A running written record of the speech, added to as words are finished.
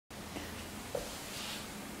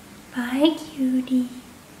Bye, cutie.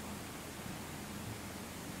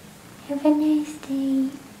 Have a nice day.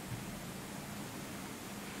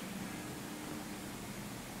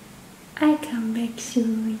 I'll come back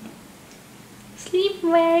soon. Sleep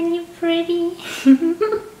well, you pretty.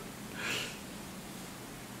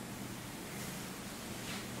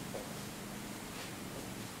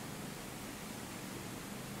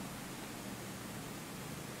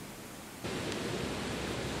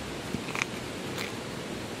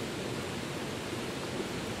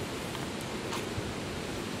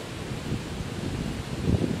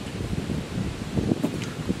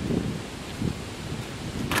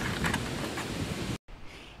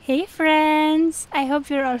 Hey friends, I hope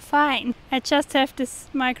you're all fine. I just have this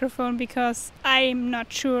microphone because I'm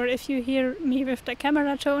not sure if you hear me with the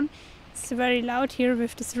camera tone. It's very loud here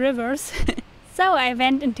with these rivers. So I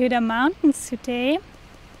went into the mountains today,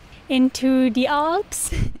 into the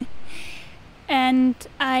Alps. And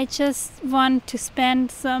I just want to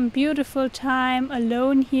spend some beautiful time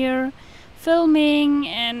alone here, filming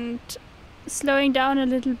and slowing down a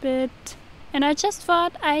little bit. And I just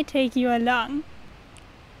thought I'd take you along.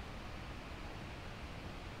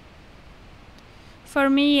 For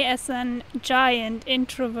me, as a giant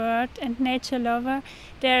introvert and nature lover,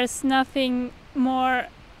 there's nothing more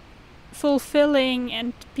fulfilling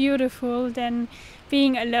and beautiful than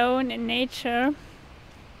being alone in nature.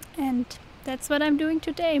 And that's what I'm doing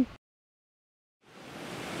today.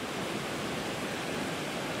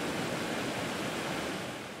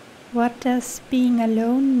 What does being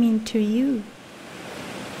alone mean to you?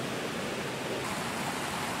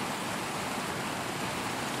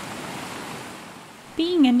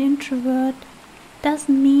 Being an introvert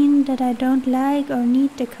doesn't mean that I don't like or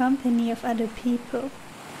need the company of other people.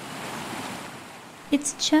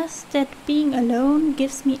 It's just that being alone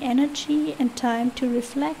gives me energy and time to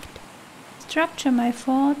reflect, structure my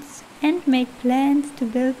thoughts, and make plans to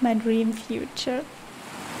build my dream future.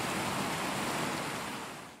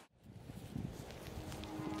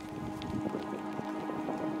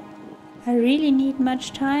 I really need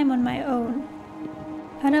much time on my own.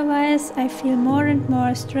 Otherwise, I feel more and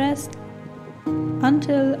more stressed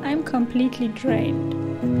until I'm completely drained.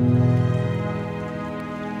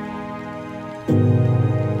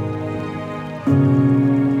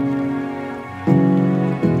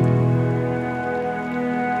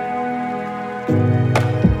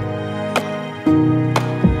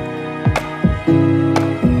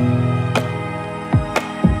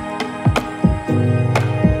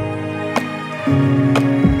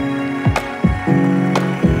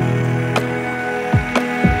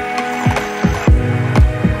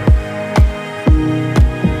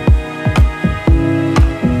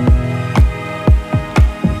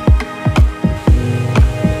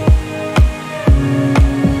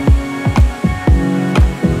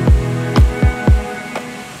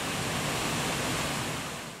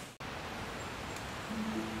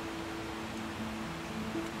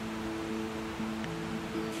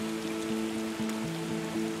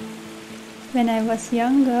 When I was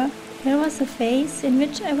younger, there was a phase in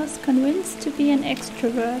which I was convinced to be an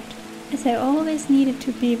extrovert, as I always needed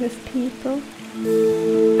to be with people.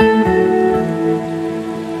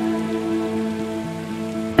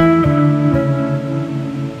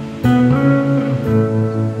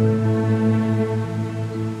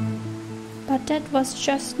 But that was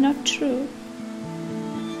just not true.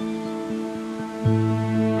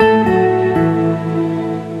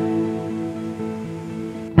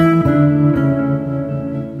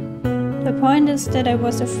 The point is that I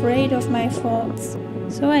was afraid of my thoughts,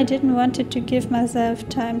 so I didn't want to give myself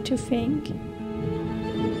time to think.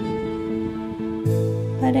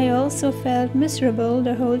 But I also felt miserable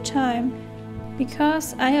the whole time,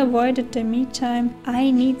 because I avoided the me time I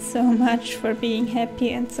need so much for being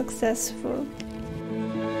happy and successful.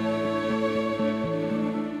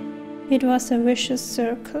 It was a vicious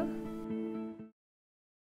circle.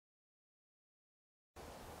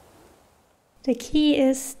 The key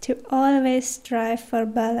is to always strive for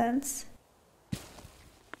balance.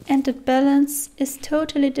 And that balance is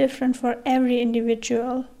totally different for every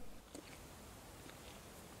individual.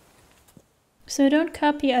 So don't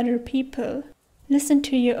copy other people. Listen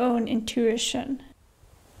to your own intuition.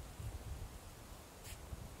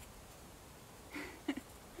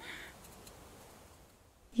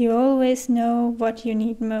 You always know what you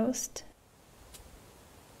need most.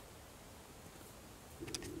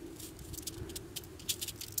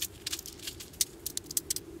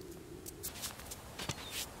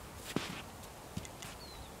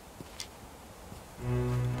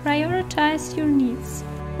 Prioritize your needs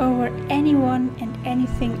over anyone and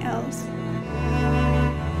anything else.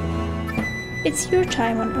 It's your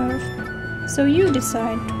time on Earth, so you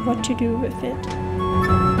decide what to do with it.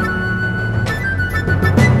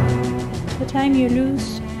 The time you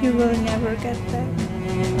lose, you will never get back.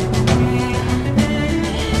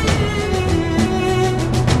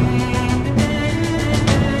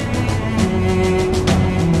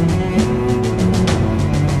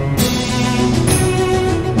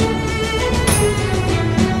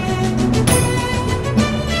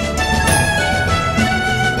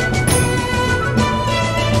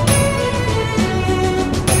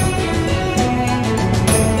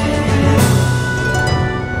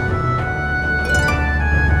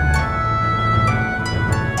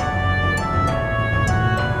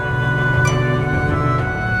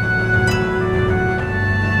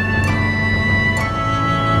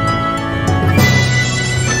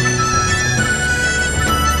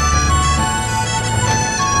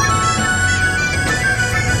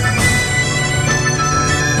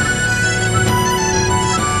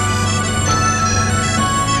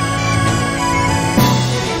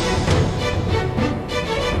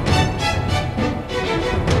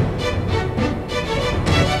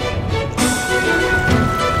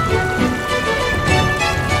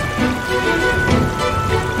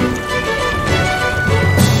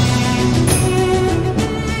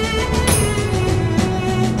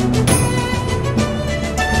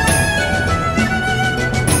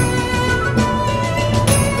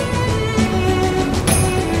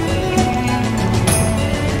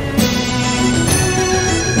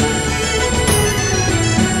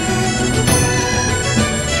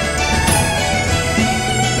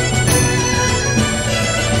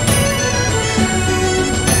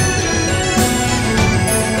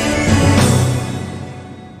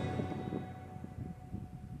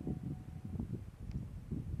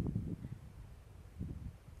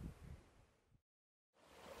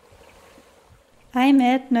 I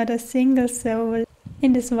met not a single soul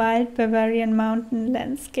in this wild Bavarian mountain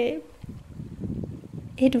landscape.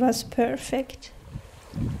 It was perfect.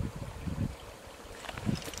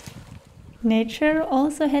 Nature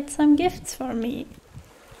also had some gifts for me.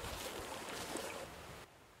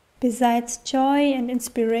 Besides joy and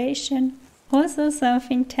inspiration, also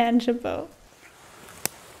something tangible.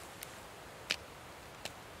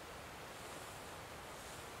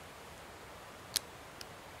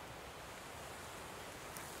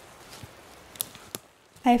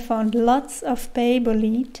 I found lots of bay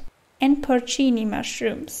bolete and porcini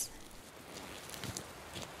mushrooms.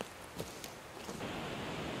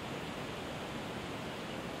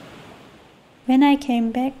 When I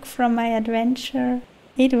came back from my adventure,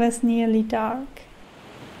 it was nearly dark.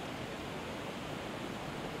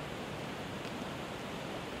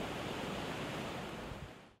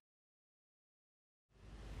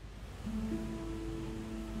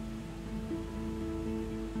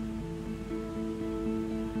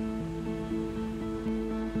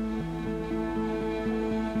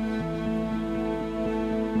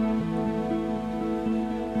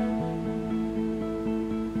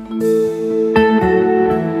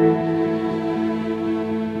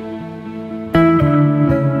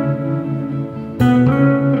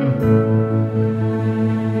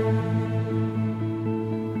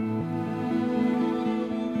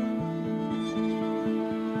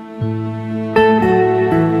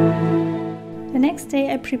 The next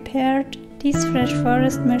day I prepared these fresh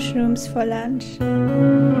forest mushrooms for lunch.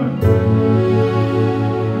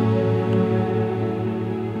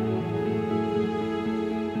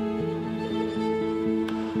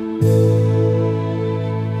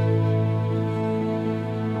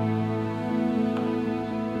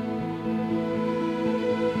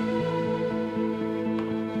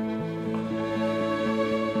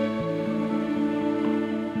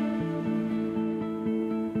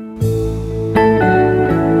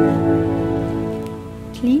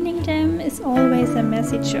 Cleaning them is always a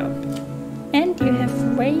messy job, and you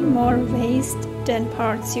have way more waste than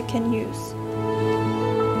parts you can use.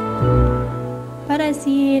 But I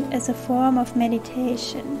see it as a form of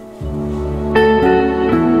meditation.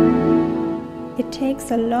 It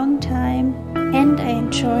takes a long time, and I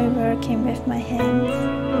enjoy working with my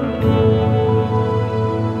hands.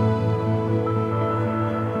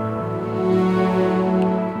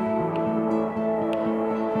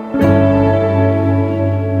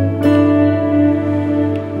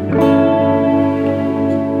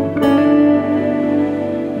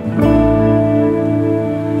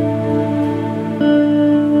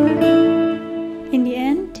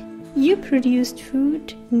 You produced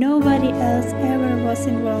food nobody else ever was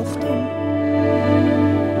involved in.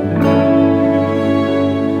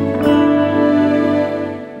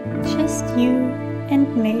 Just you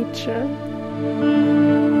and nature.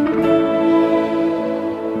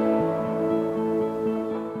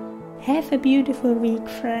 beautiful week,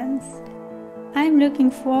 friends. I'm looking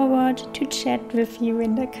forward to chat with you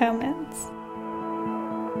in the comments.